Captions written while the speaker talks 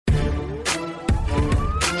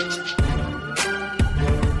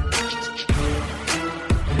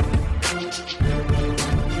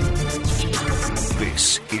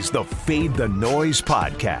the Fade the Noise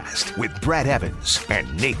podcast with Brad Evans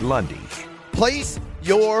and Nate Lundy. Place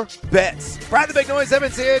your bets. Brad the Big Noise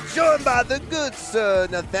Evans here, joined by the good sir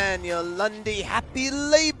Nathaniel Lundy. Happy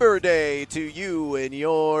Labor Day to you and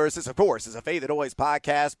yours. This, of course, is a Fade the Noise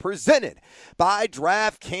podcast presented by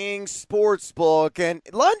DraftKings Sportsbook. And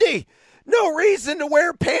Lundy, no reason to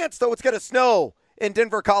wear pants, though it's going to snow in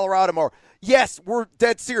Denver, Colorado tomorrow. Yes, we're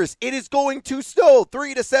dead serious. It is going to snow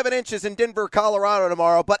 3 to 7 inches in Denver, Colorado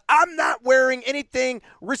tomorrow, but I'm not wearing anything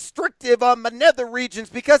restrictive on my nether regions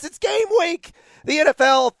because it's game week. The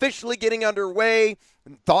NFL officially getting underway.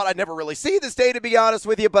 Thought I'd never really see this day, to be honest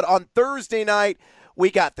with you, but on Thursday night, we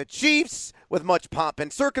got the Chiefs with much pomp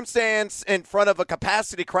and circumstance in front of a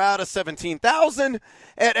capacity crowd of 17,000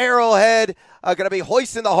 at Arrowhead, going to be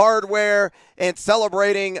hoisting the hardware and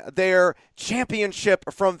celebrating their championship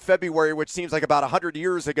from February, which seems like about 100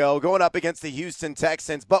 years ago, going up against the Houston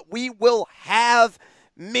Texans. But we will have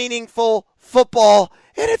meaningful football,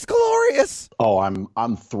 and it's glorious. Oh,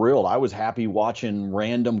 I'm thrilled. I was happy watching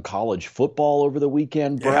random college football over the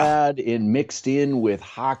weekend, Brad, and mixed in with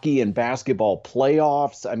hockey and basketball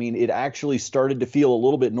playoffs. I mean, it actually started to feel a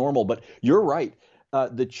little bit normal, but you're right.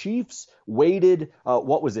 The Chiefs waited,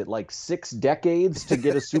 what was it, like 6 decades to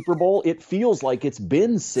get a Super Bowl? It feels like it's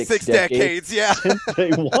been six decades yeah. since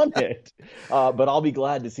they won it. But I'll be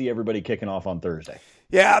glad to see everybody kicking off on Thursday.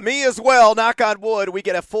 Yeah, me as well. Knock on wood. We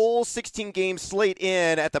get a full 16-game slate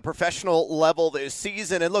in at the professional level this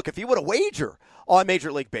season. And look, if you would have wager on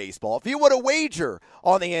Major League Baseball, if you would have wager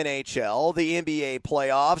on the NHL, the NBA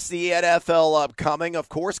playoffs, the NFL upcoming, of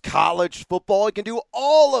course, college football, you can do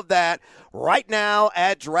all of that right now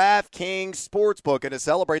at DraftKings Sportsbook. And to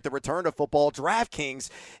celebrate the return of football, DraftKings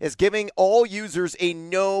is giving all users a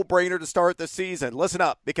no-brainer to start the season. Listen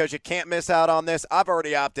up, because you can't miss out on this. I've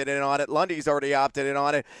already opted in on it. Lundy's already opted in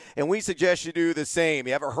on it, and we suggest you do the same.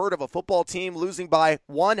 You ever heard of a football team losing by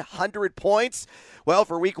 100 points? Well,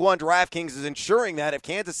 for Week 1, DraftKings is ensuring that if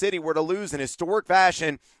Kansas City were to lose in historic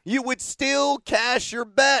fashion, you would still cash your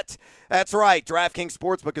bet. That's right. DraftKings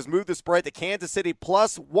Sportsbook has moved the spread to Kansas City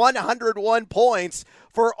plus 101 points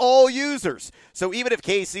for all users. So even if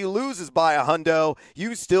KC loses by a hundo,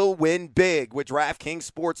 you still win big with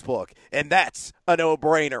DraftKings Sportsbook. And that's a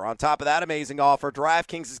no-brainer. On top of that amazing offer,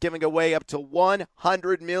 DraftKings is giving away up to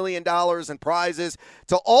 $100 million in prizes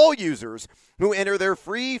to all users who enter their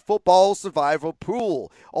free football survival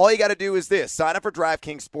pool. All you got to do is this. Sign up for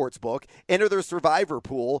DraftKings Sportsbook, enter their survivor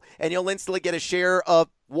pool, and you'll instantly get a share of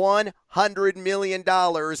 $100 million in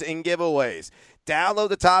giveaways. Download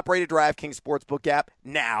the top-rated DraftKings Sportsbook app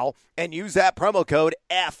now and use that promo code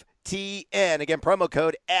FTN. Again, promo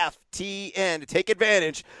code FTN to take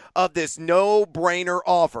advantage of this no-brainer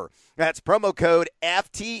offer. That's promo code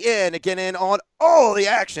FTN to get in on all the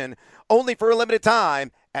action, only for a limited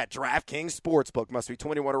time at DraftKings Sportsbook. Must be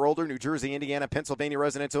 21 or older. New Jersey, Indiana, Pennsylvania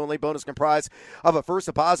residents only. Bonus comprised of a first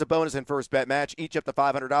deposit bonus and first bet match, each up to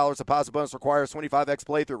 $500. Deposit bonus requires 25x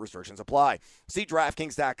playthrough. Restrictions apply. See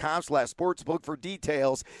DraftKings.com/sportsbook for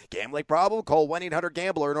details. Gambling problem? Call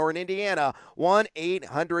 1-800-GAMBLER, or in Indiana,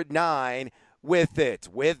 1-800-9-WITH-IT.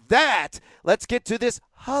 With that, let's get to this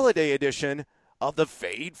holiday edition of the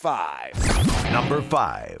Fade 5. Number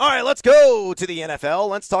 5. All right, let's go to the NFL.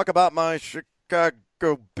 Let's talk about my Chicago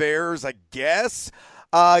Bears, I guess.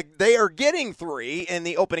 They are getting 3 in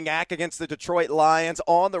the opening act against the Detroit Lions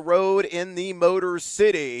on the road in the Motor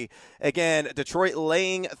City. Again, Detroit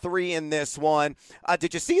laying 3 in this one.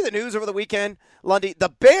 Did you see the news over the weekend, Lundy? The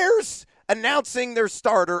Bears announcing their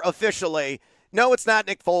starter officially. No, it's not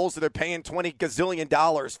Nick Foles that they're paying $20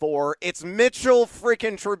 gazillion for. It's Mitchell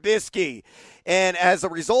freaking Trubisky. And as a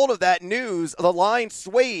result of that news, the line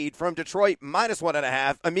swayed from Detroit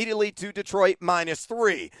 -1.5 immediately to Detroit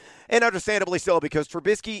 -3. And understandably so, because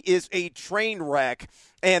Trubisky is a train wreck.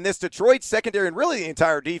 And this Detroit secondary and really the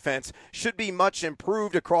entire defense should be much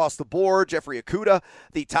improved across the board. Jeffrey Okudah,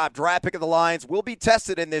 the top draft pick of the Lions, will be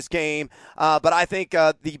tested in this game. But I think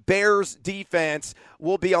the Bears defense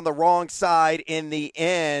will be on the wrong side in the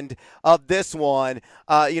end of this one.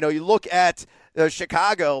 You look at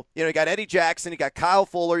Chicago, you got Eddie Jackson, you got Kyle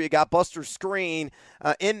Fuller, you got Buster Screen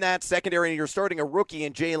in that secondary, and you're starting a rookie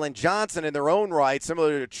in Jalen Johnson in their own right,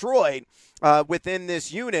 similar to Detroit. Within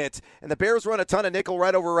this unit, and the Bears run a ton of nickel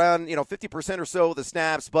right over around 50% or so of the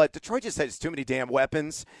snaps, but Detroit just has too many damn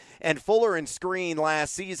weapons. And Fuller and Screen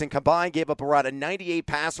last season combined gave up around a 98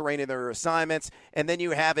 passer rate in their assignments, and then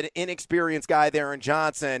you have an inexperienced guy there in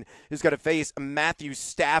Johnson who's going to face Matthew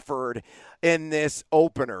Stafford in this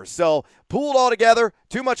opener. So pooled all together,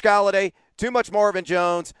 too much Galladay, too much Marvin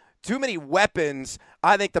Jones, too many weapons.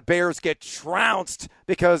 I think the Bears get trounced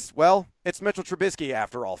because, well, It's Mitchell Trubisky,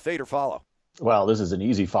 after all. Fade or follow? Well, this is an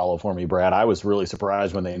easy follow for me, Brad. I was really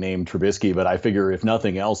surprised when they named Trubisky, but I figure if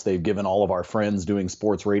nothing else, they've given all of our friends doing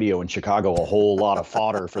sports radio in Chicago a whole lot of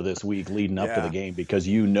fodder for this week leading up to the game, because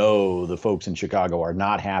the folks in Chicago are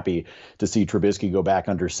not happy to see Trubisky go back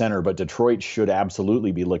under center, but Detroit should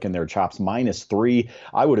absolutely be licking their chops. -3.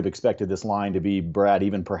 I would have expected this line to be, Brad,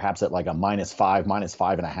 even perhaps at like a -5,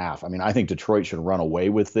 -5.5. I mean, I think Detroit should run away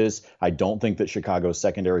with this. I don't think that Chicago's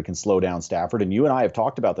secondary can slow down Stafford. And you and I have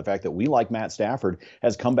talked about the fact that we like Matt Stafford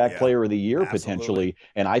as comeback player of the year potentially.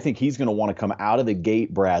 And I think he's going to want to come out of the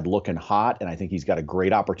gate, Brad, looking hot. And I think he's got a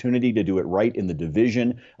great opportunity to do it right in the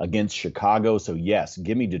division against Chicago. So yes,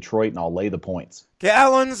 give me Detroit and I'll lay the points.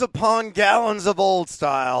 Gallons upon gallons of old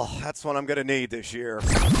style. That's what I'm going to need this year.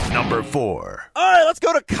 Number 4. All right, let's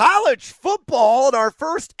go to college football and our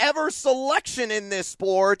first ever selection in this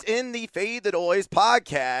sport in the Fade the Noise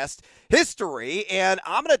podcast history. And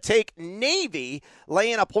I'm going to take Navy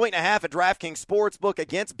laying a 1.5 at DraftKings Sportsbook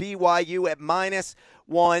against BYU at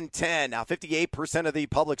 -110. Now, 58% of the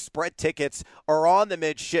public spread tickets are on the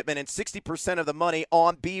midshipmen and 60% of the money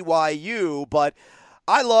on BYU. But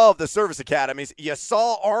I love the service academies. You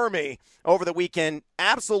saw Army over the weekend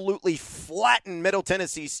absolutely flatten Middle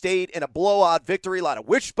Tennessee State in a blowout victory. A lot of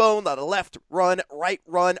wishbone, a lot of left run, right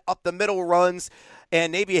run, up the middle runs.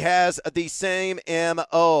 And Navy has the same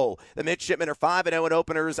MO. The midshipmen are 5-0 in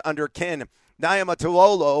openers under Ken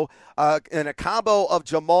Niumatalolo, in a combo of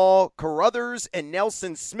Jamal Carruthers and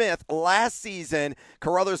Nelson Smith. Last season,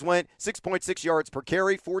 Carruthers went 6.6 yards per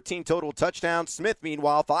carry, 14 total touchdowns. Smith,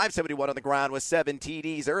 meanwhile, 571 on the ground with 7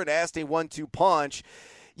 TDs. They're a nasty 1-2 punch.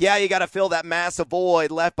 Yeah, you got to fill that massive void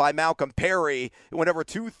left by Malcolm Perry, who went over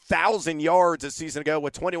 2,000 yards a season ago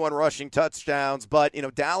with 21 rushing touchdowns. But,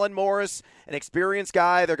 Dallin Morris, an experienced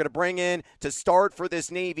guy they're going to bring in to start for this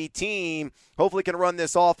Navy team, hopefully can run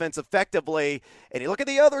this offense effectively. And you look at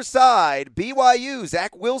the other side, BYU,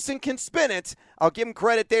 Zach Wilson can spin it. I'll give him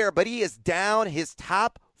credit there, but he is down his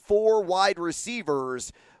top 4 wide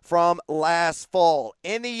receivers from last fall.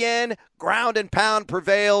 In the end, ground and pound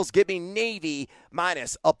prevails. Give me Navy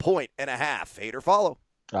 -1.5. Fade or follow?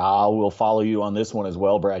 We'll follow you on this one as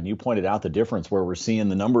well, Brad. And you pointed out the difference where we're seeing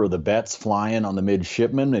the number of the bets flying on the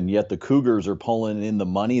midshipmen, and yet the Cougars are pulling in the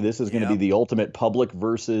money. This is going to be the ultimate public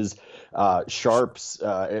versus sharps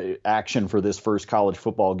action for this first college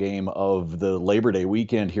football game of the Labor Day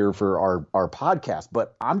weekend here for our podcast.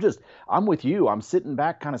 But I'm with you. I'm sitting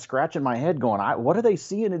back kind of scratching my head going, what are they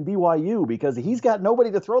seeing in BYU? Because he's got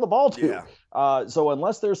nobody to throw the ball to. Yeah. So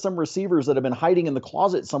unless there's some receivers that have been hiding in the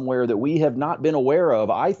closet somewhere that we have not been aware of,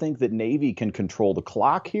 I think that Navy can control the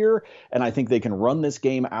clock here, and I think they can run this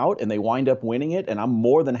game out, and they wind up winning it, and I'm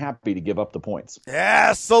more than happy to give up the points.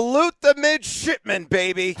 Yeah, salute the midshipmen,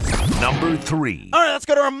 baby. Number 3. All right, let's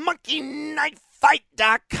go to our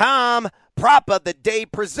monkeyknifefight.com prop of the day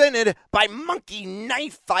presented by Monkey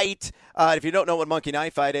Knife Fight. If you don't know what Monkey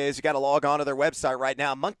Knife Fight is, you got to log on to their website right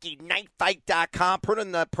now, monkeyknifefight.com. Put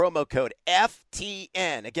in the promo code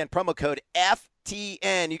FTN. Again, promo code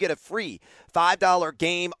FTN. You get a free $5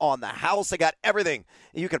 game on the house. They got everything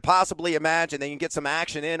you could possibly imagine. Then you can get some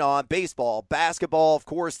action in on baseball, basketball, of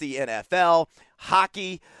course, the NFL,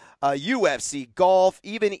 hockey, UFC, golf,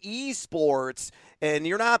 even esports. And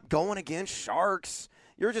you're not going against sharks.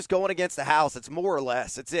 You're just going against the house. It's more or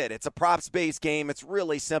less. It's it. It's a props-based game. It's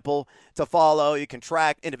really simple to follow. You can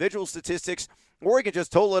track individual statistics, or you can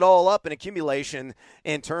just total it all up in accumulation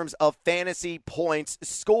in terms of fantasy points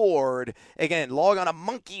scored. Again, log on to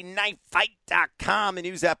monkeyknifefight.com and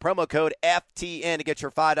use that promo code FTN to get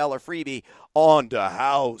your $5 freebie on the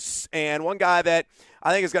house. And one guy that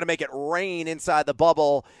I think is going to make it rain inside the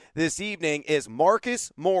bubble this evening is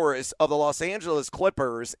Marcus Morris of the Los Angeles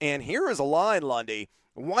Clippers. And here is a line, Lundy.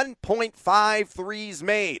 1.5 threes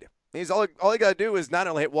made. All you got to do is not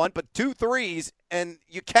only hit one, but 2 threes, and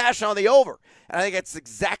you cash on the over. And I think that's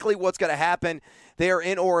exactly what's going to happen there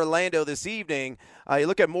in Orlando this evening. You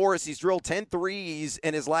look at Morris, he's drilled 10 threes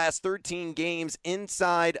in his last 13 games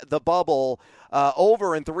inside the bubble,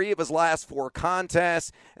 over in 3 of his last 4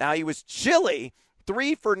 contests. Now, he was chilly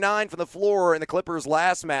 3 for 9 from the floor in the Clippers'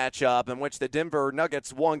 last matchup, in which the Denver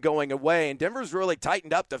Nuggets won going away. And Denver's really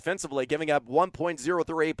tightened up defensively, giving up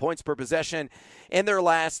 1.038 points per possession in their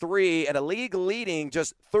last 3, and a league-leading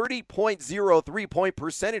just 30.03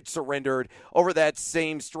 percentage surrendered over that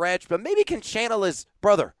same stretch. But maybe can channel his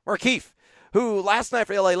brother, Markieff, who last night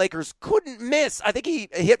for the LA Lakers couldn't miss. I think he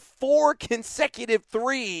hit 4 consecutive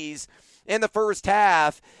threes in the first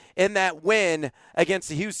half. in that win against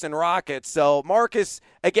the Houston Rockets. So Marcus,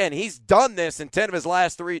 again, he's done this in 10 of his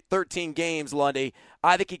last 13 games, Lundy.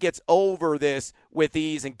 I think he gets over this with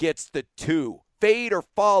ease and gets the 2. Fade or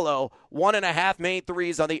follow, 1.5 main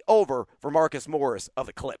threes on the over for Marcus Morris of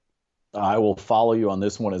the Clip. I will follow you on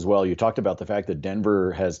this one as well. You talked about the fact that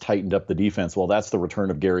Denver has tightened up the defense. Well, that's the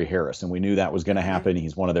return of Gary Harris, and we knew that was going to happen.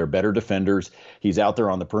 He's one of their better defenders. He's out there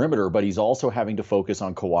on the perimeter, but he's also having to focus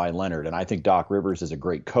on Kawhi Leonard. And I think Doc Rivers is a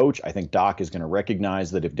great coach. I think Doc is going to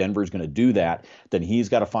recognize that if Denver's going to do that, then he's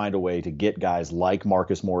got to find a way to get guys like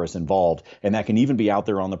Marcus Morris involved. And that can even be out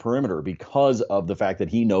there on the perimeter because of the fact that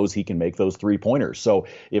he knows he can make those 3-pointers. So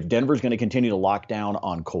if Denver's going to continue to lock down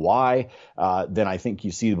on Kawhi, then I think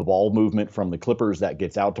you see the ball movement from the Clippers that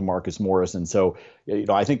gets out to Marcus Morris. And so,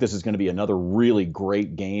 I think this is going to be another really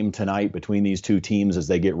great game tonight between these two teams as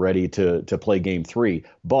they get ready to play game 3.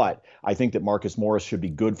 But I think that Marcus Morris should be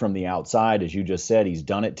good from the outside. As you just said, he's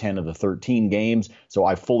done it 10 of the 13 games. So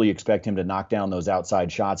I fully expect him to knock down those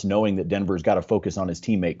outside shots, knowing that Denver's got to focus on his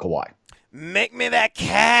teammate Kawhi. Make me that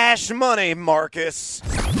cash money, Marcus.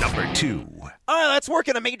 Number 2. All right, let's work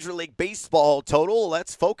in a Major League Baseball total.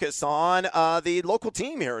 Let's focus on the local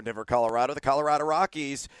team here in Denver, Colorado, the Colorado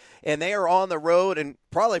Rockies. And they are on the road, and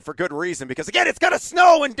probably for good reason, because, again, it's going to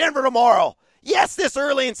snow in Denver tomorrow. Yes, this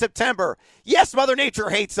early in September. Yes, Mother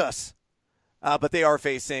Nature hates us. But they are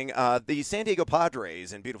facing the San Diego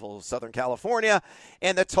Padres in beautiful Southern California.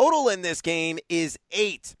 And the total in this game is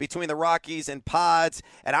 8 between the Rockies and Pods.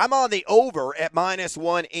 And I'm on the over at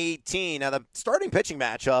 -118. Now, the starting pitching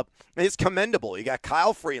matchup is commendable. You got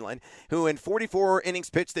Kyle Freeland, who in 44 innings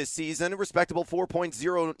pitched this season, a respectable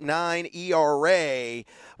 4.09 ERA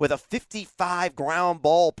with a 55 ground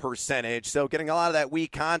ball percentage. So getting a lot of that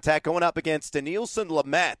weak contact, going up against Denilson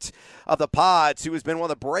Lamet of the Pods, who has been one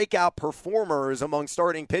of the breakout performers among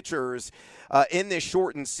starting pitchers in this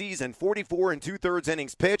shortened season. 44 and 2/3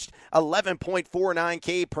 innings pitched, 11.49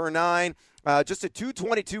 K per 9. Just a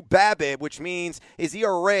 2.22 BABIP, which means his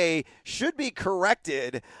ERA should be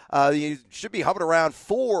corrected. He should be hovering around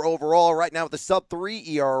 4 overall right now with a sub-3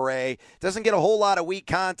 ERA. Doesn't get a whole lot of weak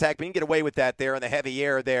contact, but you can get away with that there in the heavy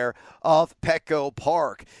air there of Petco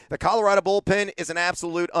Park. The Colorado bullpen is an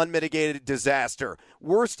absolute unmitigated disaster.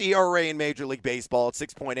 Worst ERA in Major League Baseball at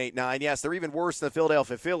 6.89. Yes, they're even worse than the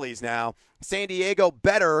Philadelphia Phillies now. San Diego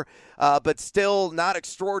better, but still not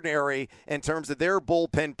extraordinary in terms of their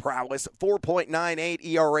bullpen prowess. 4.98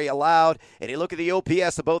 ERA allowed. And you look at the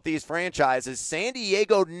OPS of both these franchises. San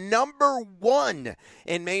Diego number 1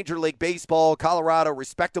 in Major League Baseball. Colorado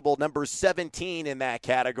respectable number 17 in that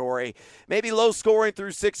category. Maybe low scoring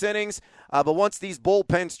through 6 innings, but once these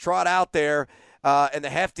bullpens trot out there and the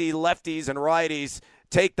hefty lefties and righties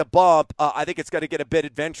take the bump, I think it's going to get a bit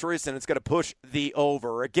adventurous and it's going to push the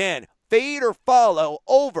over. Again, fade or follow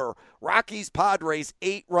over Rockies Padres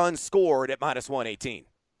 8 runs scored at -118.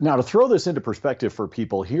 Now, to throw this into perspective for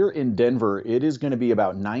people, here in Denver, it is going to be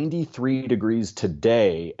about 93 degrees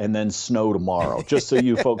today and then snow tomorrow, just so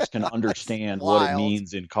you folks can understand what it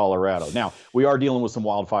means in Colorado. Now, we are dealing with some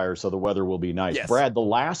wildfires, so the weather will be nice. Yes. Brad, the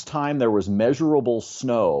last time there was measurable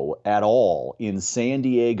snow at all in San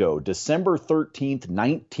Diego, December 13th,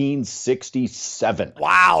 1967.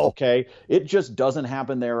 Wow. Okay? It just doesn't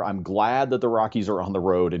happen there. I'm glad that the Rockies are on the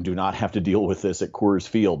road and do not have to deal with this at Coors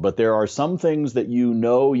Field. But there are some things that you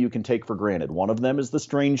can take for granted. One of them is the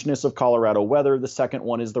strangeness of Colorado weather. The second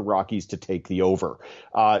one is the Rockies to take the over.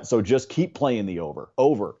 So just keep playing the over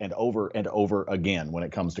and over and over again when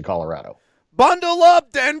it comes to Colorado. Bundle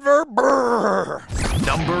up, Denver. Brr.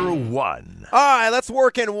 Number 1. All right, let's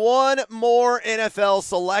work in one more NFL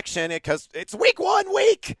selection because it's week 1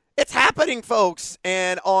 week. It's happening, folks.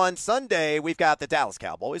 And on Sunday, we've got the Dallas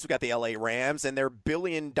Cowboys. We've got the LA Rams and their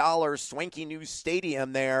billion-dollar swanky new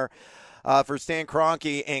stadium there for Stan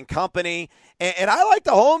Kroenke and company. And I like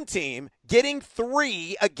the home team getting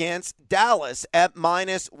 3 against Dallas at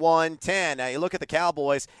 -110. Now, you look at the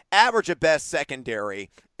Cowboys, average at best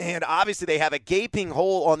secondary. And obviously they have a gaping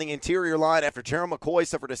hole on the interior line after Gerald McCoy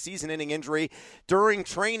suffered a season-ending injury during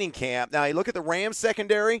training camp. Now, you look at the Rams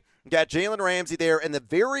secondary, you got Jalen Ramsey there and the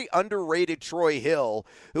very underrated Troy Hill,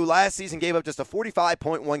 who last season gave up just a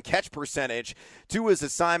 45.1 catch percentage to his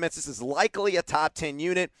assignments. This is likely a top 10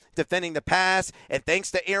 unit defending the pass. And thanks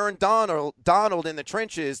to Aaron Donald in the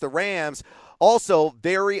trenches, the Rams also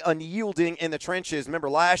very unyielding in the trenches.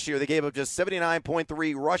 Remember, last year they gave up just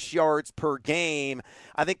 79.3 rush yards per game.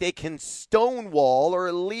 I think they can stonewall or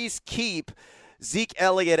at least keep Zeke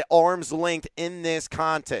Elliott at arm's length in this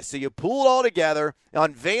contest. So you pull it all together,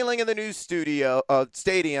 unveiling of the new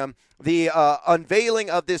stadium, the unveiling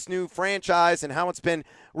of this new franchise and how it's been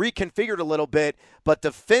reconfigured a little bit. But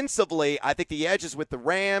defensively, I think the edge is with the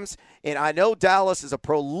Rams. And I know Dallas is a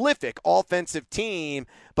prolific offensive team,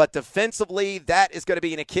 but defensively, that is going to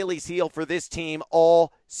be an Achilles heel for this team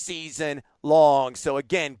all season long. So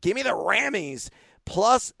again, give me the Rammies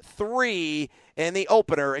 +3 in the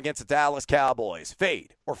opener against the Dallas Cowboys.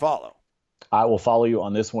 Fade or follow? I will follow you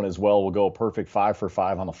on this one as well. We'll go a perfect 5 for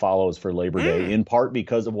 5 on the follows for Labor Day, in part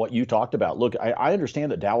because of what you talked about. Look, I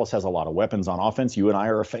understand that Dallas has a lot of weapons on offense. You and I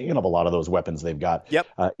are a fan of a lot of those weapons they've got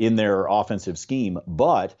in their offensive scheme.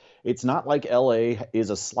 But it's not like L.A. is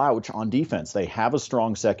a slouch on defense. They have a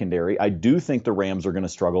strong secondary. I do think the Rams are going to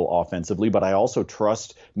struggle offensively, but I also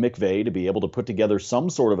trust McVay to be able to put together some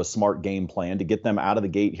sort of a smart game plan to get them out of the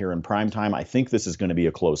gate here in primetime. I think this is going to be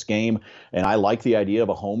a close game, and I like the idea of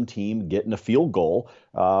a home team getting a field goal,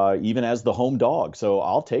 even as the home dog. So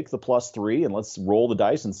I'll take the +3, and let's roll the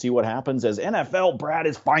dice and see what happens as NFL Brad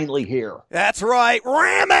is finally here. That's right.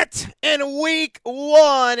 Ram it in week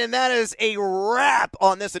 1. And that is a wrap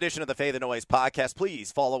on this edition of the Fade the Noise podcast.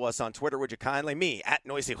 Please follow us on Twitter, would you kindly? Me, at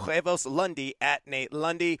Noisy Huevos, Lundy, at Nate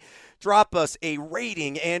Lundy. Drop us a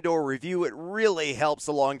rating and or review. It really helps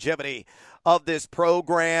the longevity of this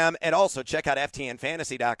program. And also check out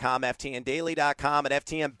ftnfantasy.com, ftndaily.com, and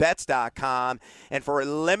ftnbets.com. And for a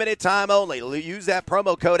limited time only, use that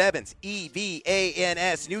promo code Evans,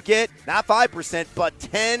 EVANS. You get not 5%, but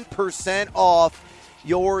 10% off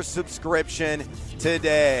your subscription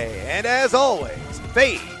today. And as always,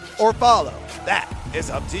 fade or follow. That is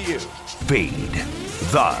up to you. Fade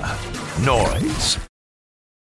the Noise.